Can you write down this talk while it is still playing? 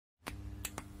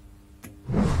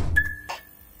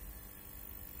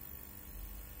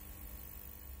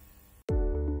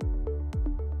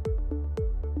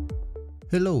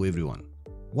Hello everyone,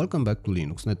 welcome back to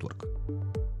Linux Network.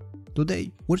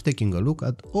 Today we're taking a look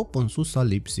at openSUSE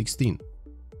lib16.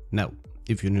 Now,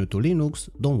 if you're new to Linux,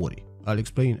 don't worry, I'll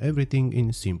explain everything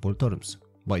in simple terms.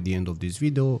 By the end of this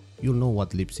video, you'll know what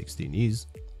lib16 is,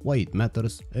 why it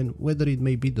matters, and whether it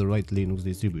may be the right Linux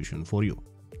distribution for you.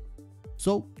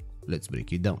 So, let's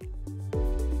break it down.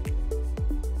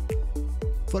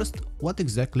 First, what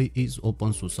exactly is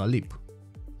openSUSE lib?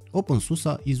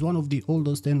 openSUSE is one of the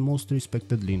oldest and most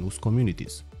respected Linux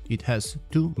communities. It has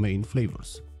two main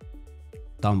flavors: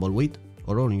 Tumbleweed,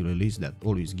 a rolling release that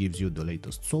always gives you the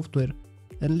latest software,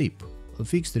 and lib, a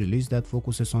fixed release that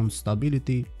focuses on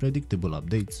stability, predictable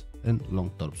updates, and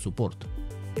long-term support.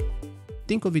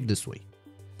 Think of it this way: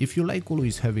 if you like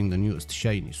always having the newest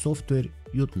shiny software,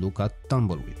 you'd look at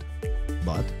Tumbleweed.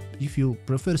 But if you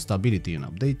prefer stability and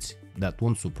updates that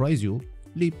won't surprise you,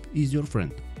 lib is your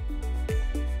friend.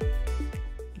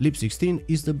 lib16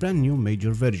 is the brand new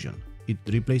major version. It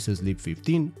replaces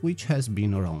lib15, which has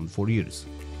been around for years.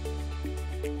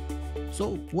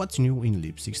 So what's new in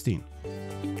lib16?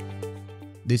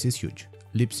 This is huge.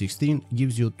 lib16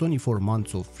 gives you 24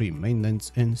 months of free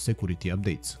maintenance and security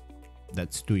updates.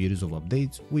 That's 2 years of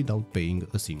updates without paying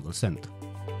a single cent.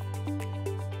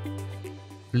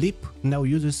 Lib now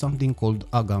uses something called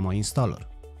Agama installer.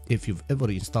 If you've ever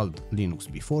installed Linux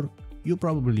before, you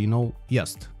probably know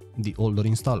Yast, the older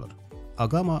installer.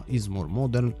 Agama is more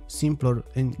modern, simpler,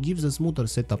 and gives a smoother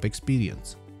setup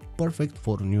experience, perfect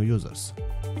for new users.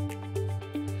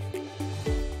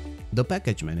 The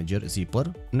package manager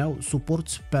zipper now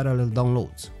supports parallel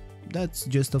downloads. That's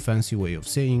just a fancy way of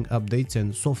saying updates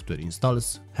and software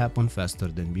installs happen faster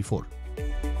than before.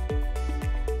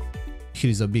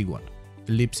 Here's a big one.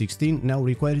 lib16 now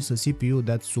requires a CPU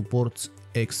that supports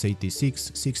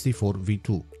x86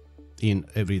 64v2. In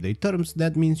everyday terms,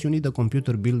 that means you need a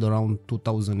computer built around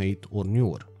 2008 or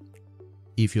newer.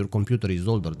 If your computer is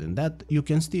older than that, you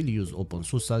can still use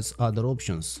openSUSE's other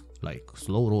options like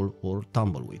slow roll or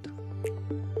tumbleweed.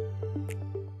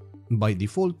 By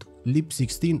default,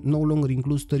 lib16 no longer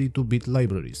includes 32-bit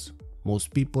libraries.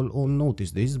 Most people won't notice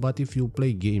this, but if you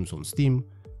play games on Steam,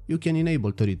 you can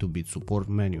enable 32-bit support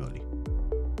manually.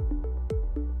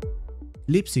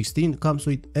 lib16 comes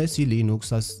with SE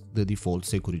Linux as the default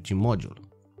security module.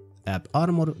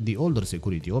 AppArmor, the older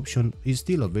security option, is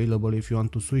still available if you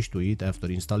want to switch to it after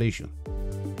installation.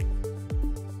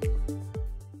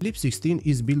 lib16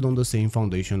 is built on the same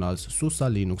foundation as SUSE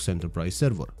Linux Enterprise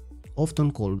Server,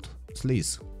 often called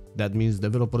SLIS. That means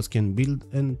developers can build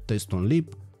and test on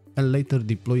lib and later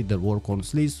deploy their work on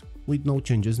SLIS with no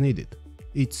changes needed.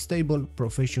 It's stable,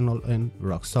 professional, and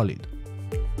rock solid.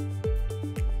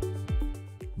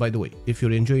 By the way, if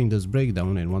you're enjoying this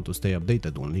breakdown and want to stay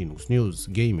updated on Linux news,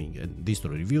 gaming, and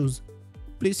distro reviews,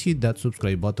 please hit that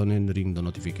subscribe button and ring the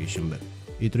notification bell.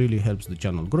 It really helps the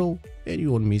channel grow and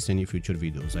you won't miss any future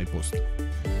videos I post.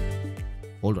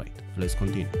 Alright, let's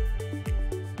continue.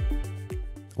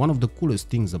 One of the coolest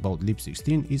things about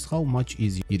lib16 is how much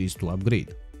easier it is to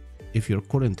upgrade. If you're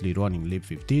currently running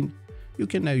lib15, you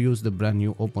can now use the brand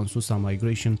new openSUSE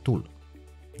migration tool.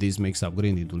 This makes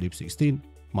upgrading to lib16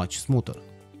 much smoother.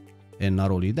 And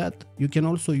not only that, you can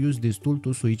also use this tool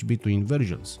to switch between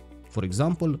versions. For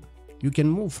example, you can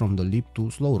move from the lib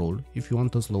to slow roll if you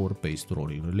want a slower paced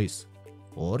rolling release.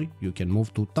 Or you can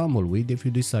move to tumbleweed if you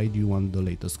decide you want the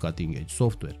latest cutting edge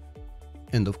software.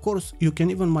 And of course, you can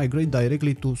even migrate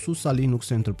directly to SUSE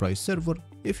Linux Enterprise Server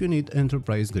if you need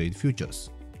enterprise grade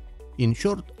features. In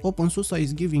short, openSUSE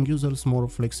is giving users more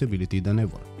flexibility than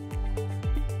ever.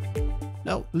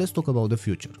 Now let's talk about the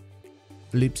future.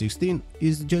 lib16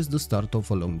 is just the start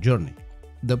of a long journey.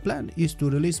 The plan is to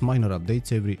release minor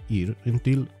updates every year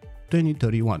until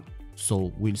 2031,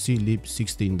 so we'll see lib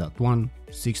 16.1,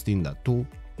 16.2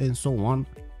 and so on,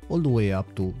 all the way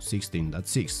up to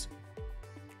 16.6.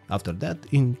 After that,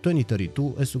 in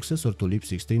 2032, a successor to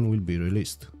lib16 will be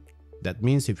released. That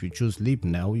means if you choose lib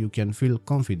now, you can feel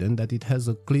confident that it has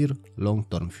a clear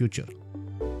long-term future.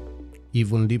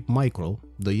 Even lib micro,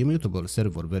 the immutable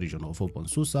server version of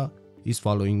openSUSE, is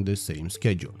following the same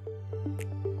schedule.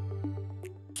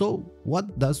 So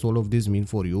what does all of this mean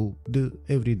for you, the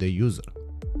everyday user?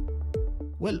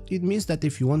 Well, it means that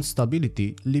if you want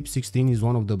stability, lib16 is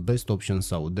one of the best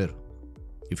options out there.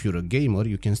 If you're a gamer,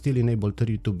 you can still enable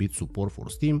 32-bit support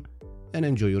for Steam and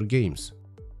enjoy your games.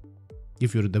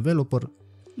 If you're a developer,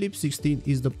 lib16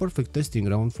 is the perfect testing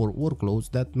ground for workloads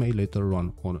that may later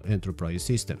run on enterprise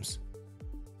systems.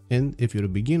 And if you're a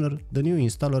beginner, the new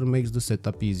installer makes the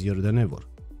setup easier than ever.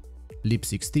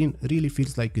 lib16 really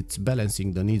feels like it's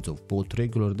balancing the needs of both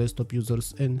regular desktop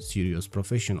users and serious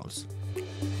professionals.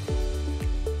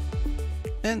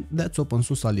 And that's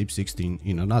openSUSE lib 16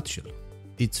 in a nutshell.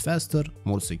 It's faster,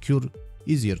 more secure,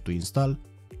 easier to install,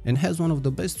 and has one of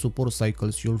the best support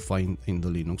cycles you'll find in the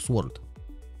Linux world.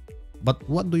 But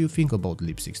what do you think about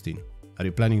lib 16? Are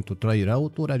you planning to try it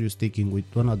out, or are you sticking with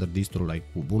another distro like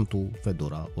Ubuntu,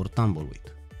 Fedora or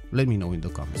Tumbleweed? Let me know in the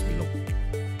comments below.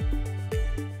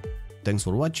 Thanks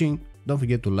for watching, don't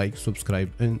forget to like,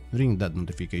 subscribe and ring that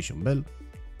notification bell,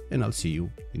 and I'll see you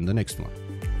in the next one.